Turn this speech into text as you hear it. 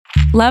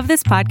Love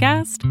this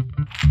podcast?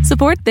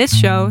 Support this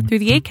show through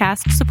the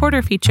Acast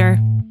supporter feature.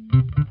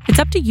 It's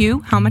up to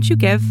you how much you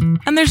give,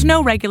 and there's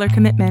no regular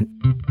commitment.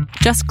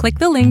 Just click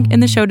the link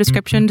in the show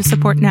description to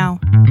support now.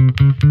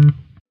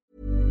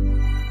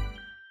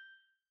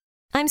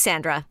 I'm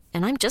Sandra,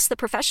 and I'm just the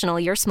professional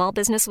your small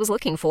business was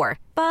looking for.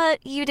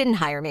 But you didn't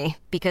hire me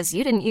because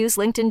you didn't use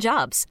LinkedIn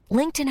Jobs.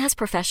 LinkedIn has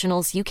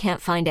professionals you can't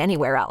find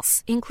anywhere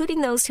else, including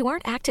those who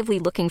aren't actively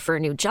looking for a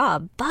new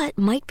job, but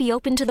might be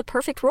open to the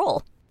perfect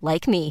role,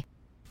 like me.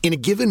 In a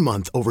given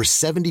month, over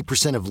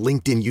 70% of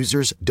LinkedIn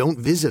users don't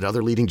visit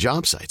other leading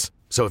job sites.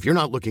 So if you're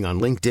not looking on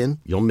LinkedIn,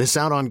 you'll miss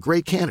out on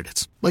great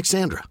candidates like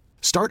Sandra.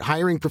 Start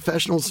hiring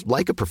professionals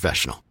like a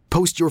professional.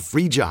 Post your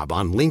free job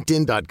on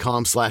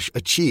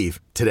linkedin.com/achieve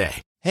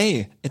today.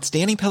 Hey, it's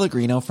Danny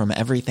Pellegrino from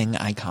Everything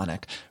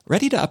Iconic.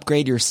 Ready to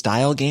upgrade your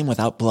style game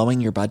without blowing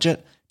your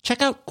budget?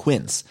 Check out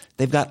Quince.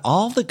 They've got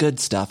all the good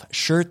stuff,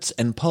 shirts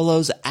and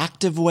polos,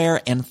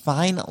 activewear, and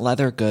fine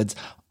leather goods,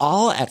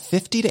 all at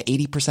 50 to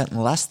 80%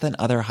 less than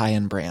other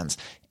high-end brands.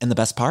 And the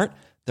best part?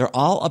 They're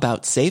all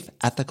about safe,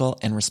 ethical,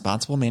 and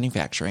responsible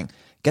manufacturing.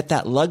 Get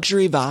that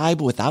luxury vibe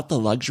without the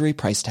luxury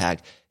price tag.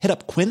 Hit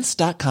up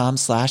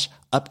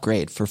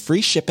quince.com/upgrade for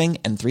free shipping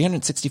and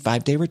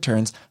 365-day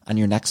returns on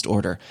your next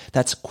order.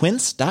 That's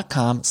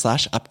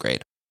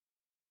quince.com/upgrade.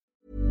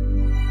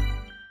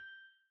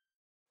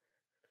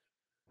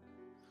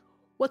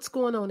 What's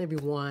going on,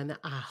 everyone?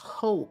 I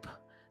hope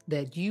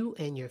that you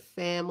and your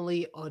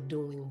family are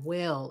doing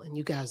well and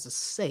you guys are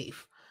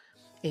safe.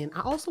 And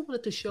I also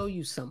wanted to show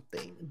you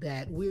something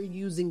that we're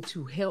using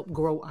to help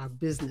grow our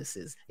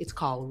businesses. It's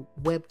called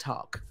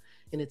WebTalk,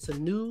 and it's a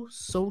new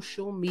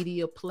social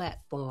media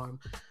platform,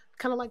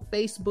 kind of like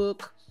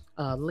Facebook,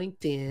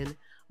 LinkedIn,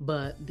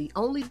 but the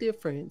only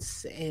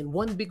difference and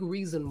one big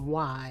reason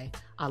why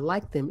I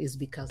like them is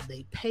because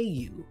they pay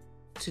you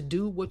to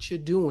do what you're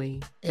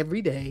doing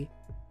every day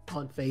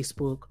on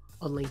Facebook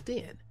or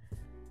LinkedIn.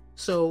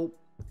 So,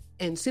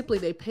 and simply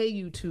they pay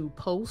you to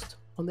post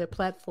on their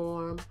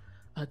platform,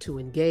 to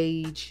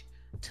engage,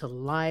 to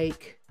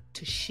like,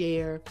 to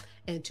share,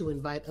 and to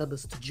invite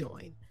others to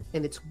join.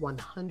 And it's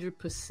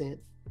 100%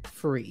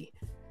 free.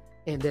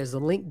 And there's a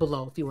link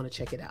below if you want to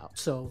check it out.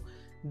 So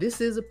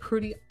this is a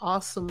pretty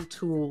awesome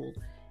tool.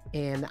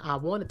 And I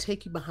want to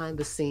take you behind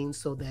the scenes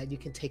so that you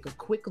can take a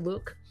quick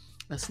look,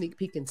 a sneak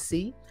peek, and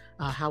see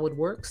how it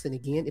works. And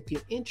again, if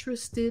you're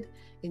interested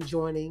in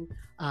joining,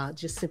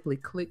 just simply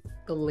click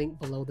the link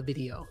below the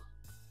video.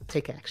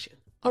 Take action.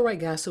 All right,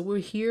 guys, so we're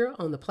here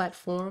on the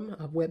platform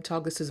of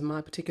WebTalk. This is my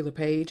particular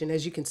page. And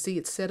as you can see,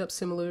 it's set up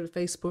similar to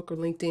Facebook or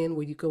LinkedIn,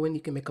 where you go in, you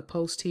can make a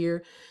post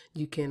here.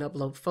 You can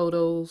upload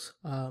photos,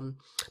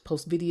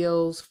 post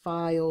videos,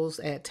 files,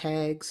 add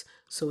tags.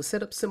 So it's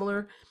set up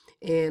similar.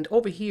 And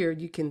over here,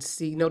 you can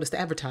see, notice the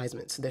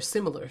advertisements. They're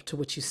similar to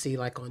what you see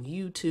like on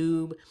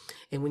YouTube.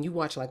 And when you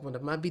watch like one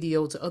of my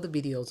videos or other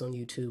videos on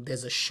YouTube,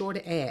 there's a short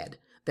ad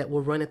that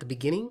will run at the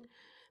beginning.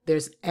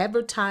 There's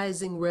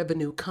advertising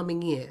revenue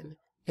coming in,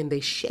 and they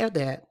share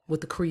that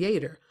with the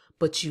creator,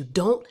 but you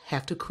don't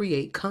have to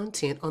create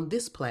content on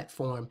this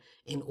platform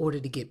in order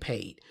to get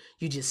paid.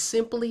 You just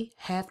simply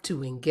have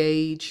to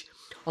engage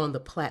on the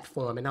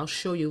platform. And I'll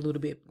show you a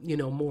little bit,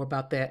 more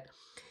about that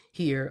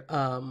here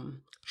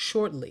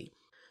shortly.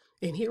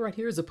 And right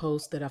here is a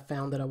post that I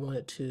found that I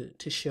wanted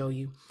to show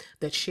you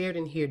that's shared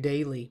in here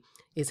daily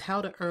is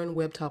how to earn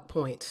WebTalk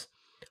points.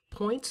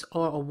 Points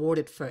are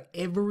awarded for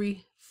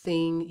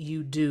everything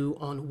you do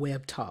on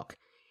WebTalk.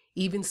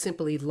 Even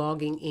simply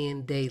logging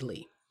in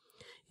daily.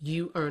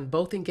 You earn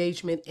both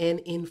engagement and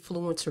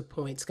influencer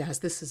points. Guys,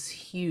 this is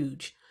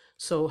huge.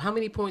 So how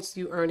many points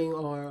are you earning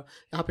or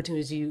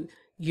opportunities you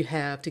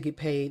have to get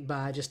paid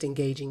by just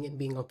engaging and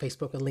being on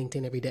Facebook or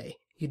LinkedIn every day?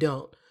 You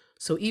don't.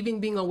 So even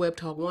being on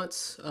WebTalk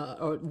once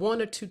or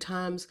one or two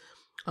times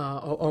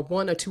or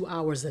 1 or 2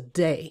 hours a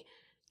day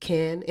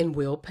can and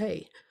will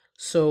pay.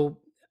 So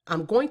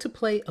I'm going to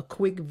play a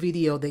quick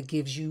video that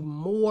gives you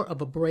more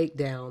of a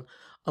breakdown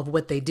of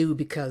what they do,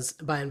 because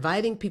by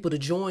inviting people to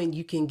join,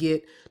 you can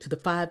get to the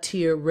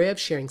 5-tier rev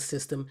sharing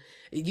system.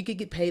 You could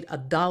get paid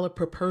 $1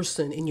 per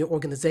person in your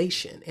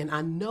organization. And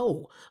I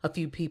know a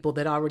few people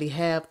that already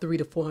have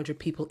 300 to 400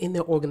 people in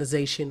their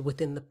organization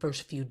within the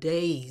first few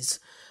days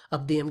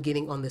of them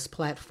getting on this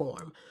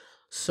platform.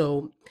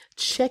 So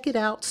check it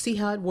out, see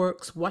how it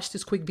works, watch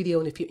this quick video.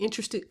 And if you're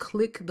interested,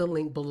 click the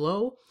link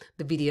below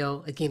the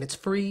video. Again, it's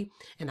free,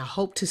 and I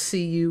hope to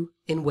see you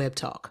in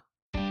WebTalk.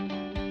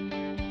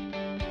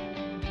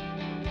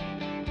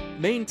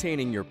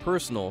 Maintaining your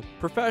personal,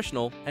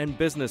 professional, and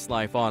business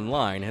life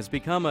online has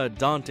become a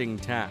daunting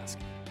task.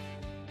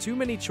 Too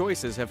many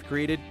choices have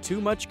created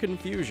too much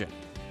confusion,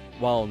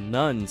 while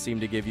none seem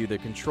to give you the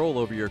control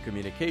over your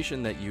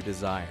communication that you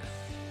desire.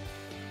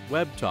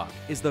 WebTalk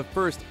is the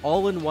first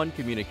all-in-one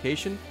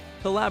communication,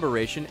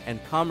 collaboration,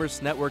 and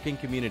commerce networking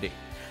community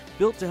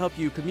built to help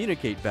you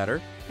communicate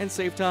better and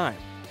save time.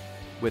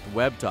 With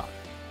WebTalk,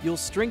 you'll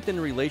strengthen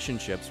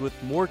relationships with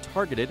more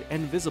targeted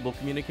and visible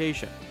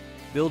communication,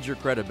 build your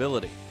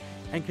credibility,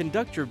 and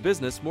conduct your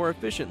business more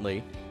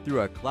efficiently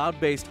through a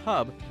cloud-based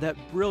hub that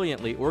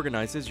brilliantly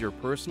organizes your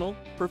personal,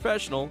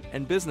 professional,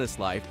 and business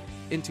life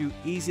into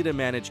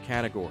easy-to-manage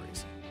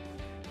categories.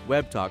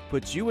 WebTalk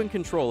puts you in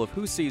control of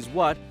who sees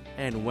what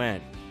and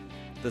when.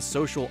 The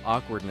social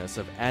awkwardness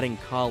of adding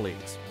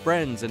colleagues,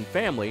 friends, and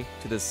family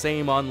to the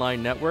same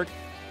online network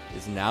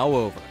is now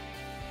over.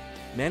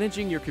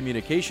 Managing your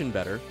communication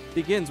better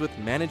begins with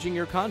managing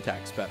your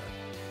contacts better.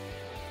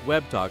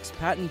 WebTalk's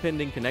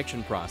patent-pending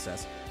connection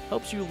process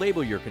helps you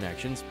label your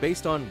connections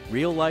based on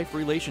real-life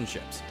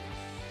relationships.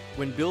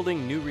 When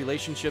building new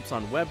relationships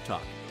on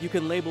WebTalk, you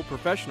can label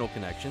professional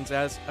connections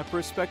as a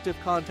prospective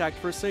contact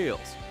for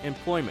sales,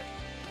 employment,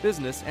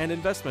 business, and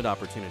investment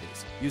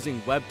opportunities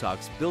using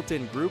WebTalk's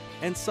built-in group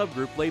and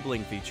subgroup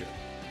labeling feature.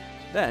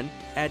 Then,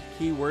 add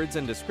keywords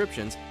and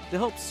descriptions to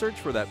help search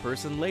for that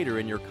person later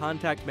in your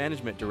contact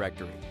management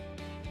directory.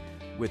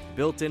 With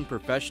built-in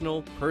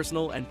professional,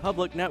 personal, and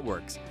public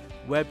networks,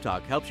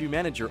 WebTalk helps you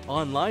manage your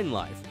online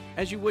life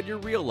as you would your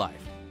real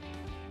life.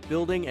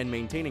 Building and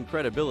maintaining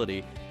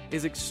credibility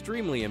is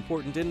extremely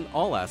important in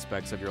all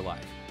aspects of your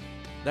life.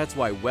 That's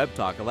why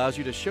WebTalk allows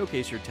you to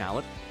showcase your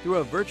talent through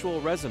a virtual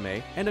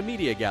resume and a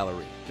media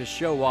gallery to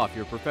show off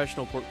your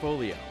professional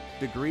portfolio,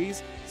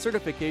 degrees,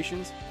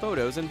 certifications,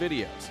 photos, and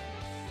videos.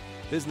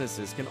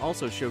 Businesses can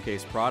also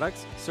showcase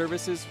products,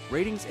 services,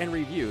 ratings, and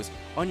reviews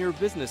on your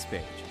business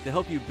page to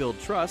help you build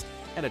trust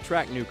and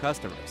attract new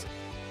customers.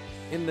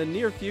 In the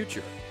near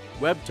future,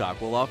 WebTalk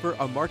will offer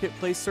a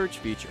marketplace search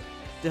feature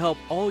to help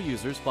all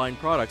users find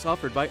products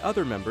offered by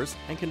other members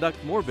and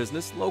conduct more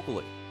business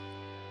locally.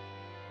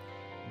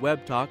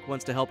 WebTalk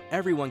wants to help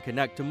everyone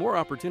connect to more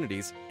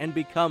opportunities and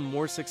become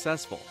more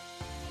successful.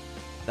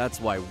 That's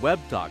why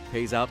WebTalk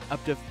pays out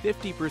up to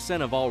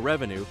 50% of all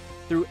revenue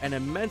through an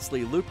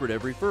immensely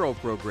lucrative referral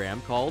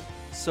program called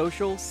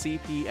Social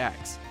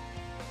CPX.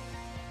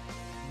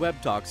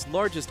 WebTalk's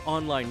largest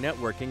online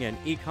networking and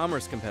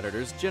e-commerce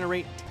competitors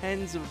generate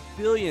tens of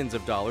billions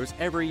of dollars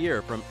every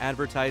year from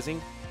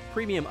advertising,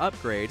 premium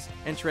upgrades,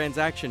 and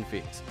transaction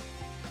fees.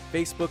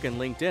 Facebook and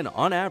LinkedIn,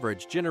 on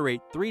average,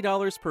 generate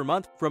 $3 per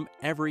month from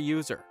every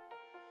user.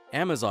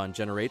 Amazon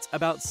generates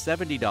about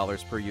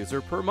 $70 per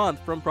user per month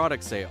from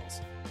product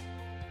sales.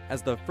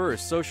 As the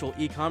first social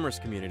e-commerce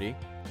community,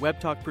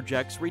 WebTalk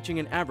projects reaching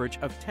an average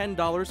of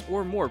 $10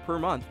 or more per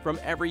month from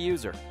every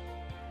user.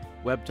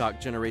 WebTalk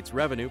generates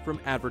revenue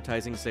from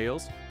advertising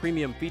sales,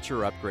 premium feature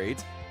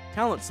upgrades,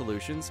 talent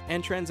solutions,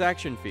 and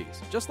transaction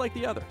fees, just like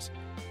the others.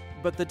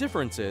 But the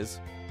difference is,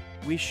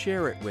 we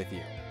share it with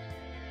you.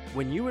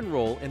 When you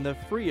enroll in the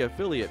free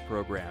affiliate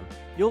program,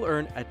 you'll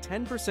earn a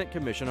 10%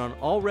 commission on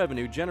all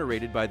revenue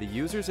generated by the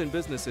users and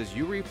businesses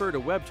you refer to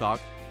WebTalk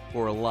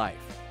for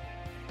life.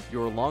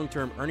 Your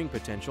long-term earning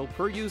potential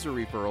per user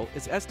referral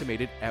is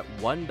estimated at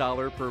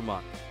 $1 per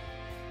month.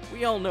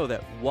 We all know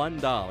that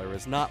 $1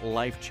 is not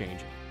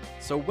life-changing,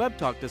 so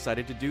WebTalk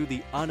decided to do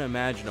the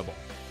unimaginable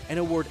and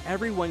award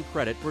everyone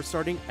credit for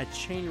starting a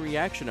chain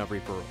reaction of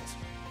referrals.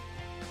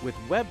 With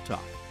WebTalk,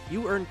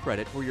 you earn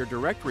credit for your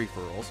direct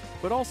referrals,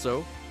 but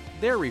also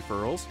their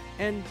referrals,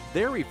 and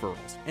their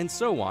referrals, and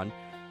so on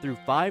through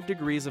 5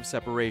 degrees of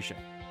separation.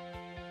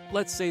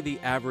 Let's say the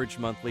average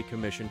monthly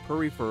commission per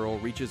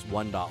referral reaches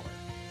 $1,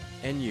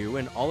 and you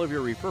and all of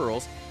your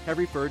referrals have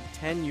referred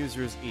 10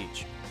 users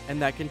each,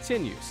 and that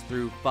continues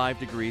through 5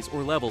 degrees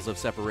or levels of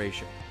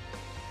separation.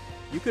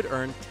 You could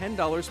earn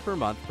 $10 per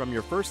month from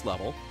your first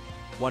level,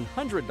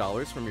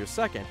 $100 from your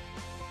second,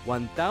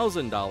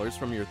 $1,000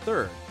 from your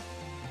third,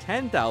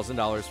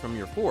 $10,000 from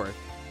your fourth,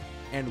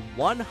 and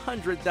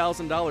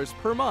 $100,000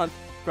 per month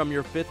from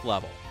your fifth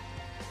level.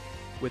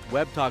 With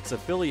WebTalk's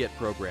affiliate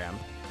program,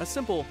 a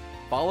simple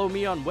 "Follow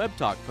me on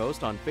WebTalk"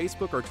 post on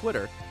Facebook or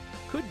Twitter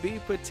could be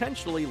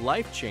potentially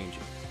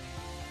life-changing.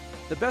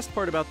 The best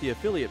part about the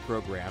affiliate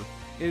program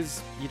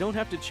is you don't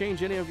have to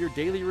change any of your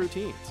daily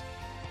routines.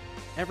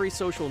 Every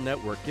social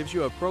network gives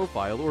you a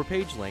profile or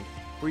page link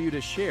for you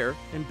to share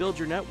and build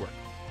your network.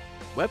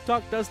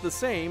 WebTalk does the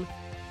same,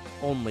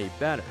 only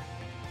better.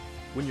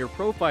 When your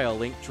profile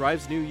link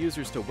drives new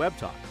users to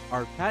WebTalk,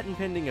 our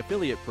patent-pending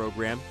affiliate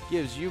program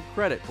gives you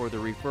credit for the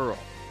referral.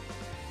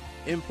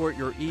 Import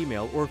your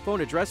email or phone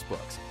address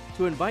books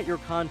to invite your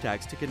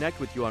contacts to connect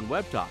with you on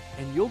WebTalk,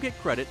 and you'll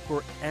get credit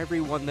for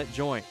everyone that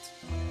joins.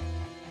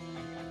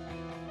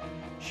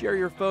 Share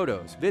your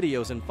photos,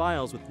 videos, and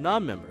files with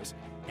non-members,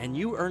 and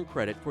you earn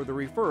credit for the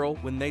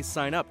referral when they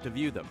sign up to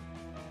view them.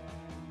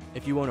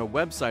 If you own a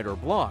website or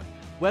blog,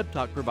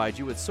 WebTalk provides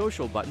you with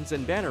social buttons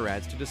and banner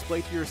ads to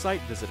display to your site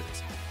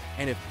visitors.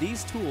 And if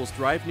these tools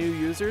drive new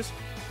users,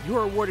 you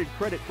are awarded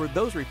credit for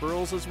those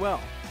referrals as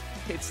well.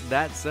 It's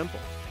that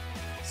simple.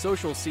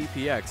 Social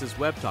CPX is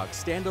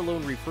WebTalk's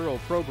standalone referral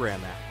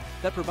program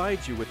app that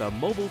provides you with a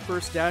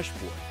mobile-first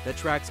dashboard that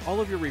tracks all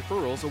of your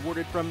referrals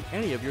awarded from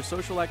any of your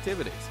social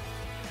activities.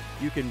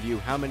 You can view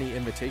how many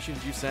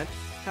invitations you sent,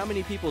 how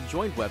many people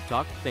joined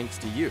WebTalk thanks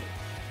to you,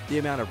 the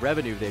amount of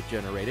revenue they've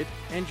generated,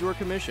 and your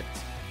commissions.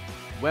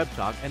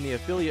 WebTalk and the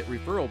affiliate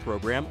referral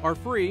program are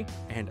free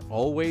and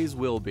always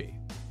will be.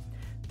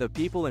 The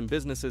people and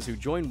businesses who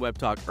join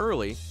WebTalk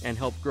early and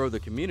help grow the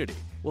community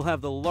will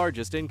have the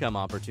largest income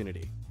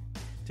opportunity.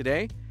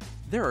 Today,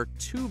 there are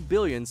 2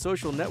 billion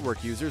social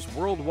network users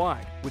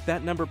worldwide, with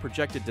that number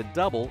projected to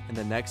double in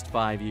the next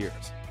 5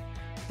 years.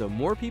 The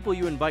more people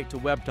you invite to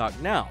WebTalk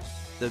now,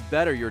 the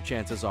better your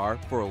chances are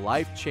for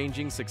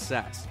life-changing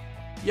success.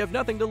 You have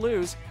nothing to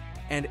lose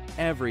and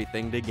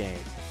everything to gain.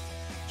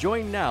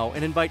 Join now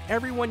and invite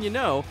everyone you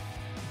know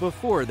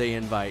before they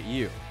invite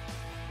you.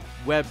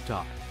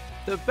 WebTalk,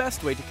 the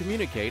best way to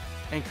communicate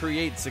and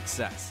create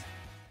success.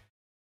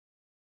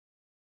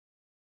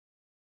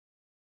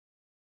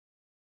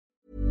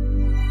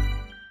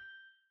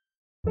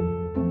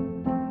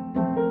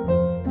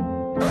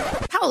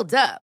 Hold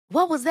up.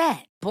 What was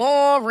that?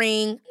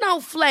 Boring. No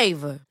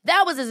flavor.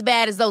 That was as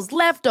bad as those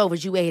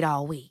leftovers you ate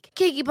all week.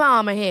 Keke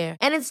Palmer here,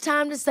 and it's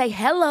time to say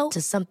hello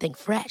to something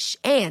fresh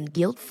and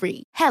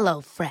guilt-free.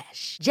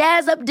 HelloFresh.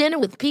 Jazz up dinner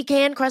with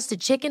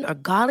pecan-crusted chicken or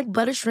garlic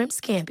butter shrimp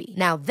scampi.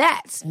 Now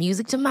that's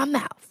music to my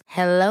mouth.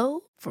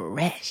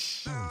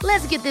 HelloFresh.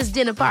 Let's get this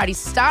dinner party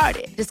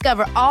started.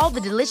 Discover all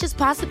the delicious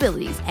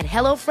possibilities at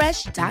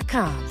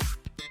HelloFresh.com.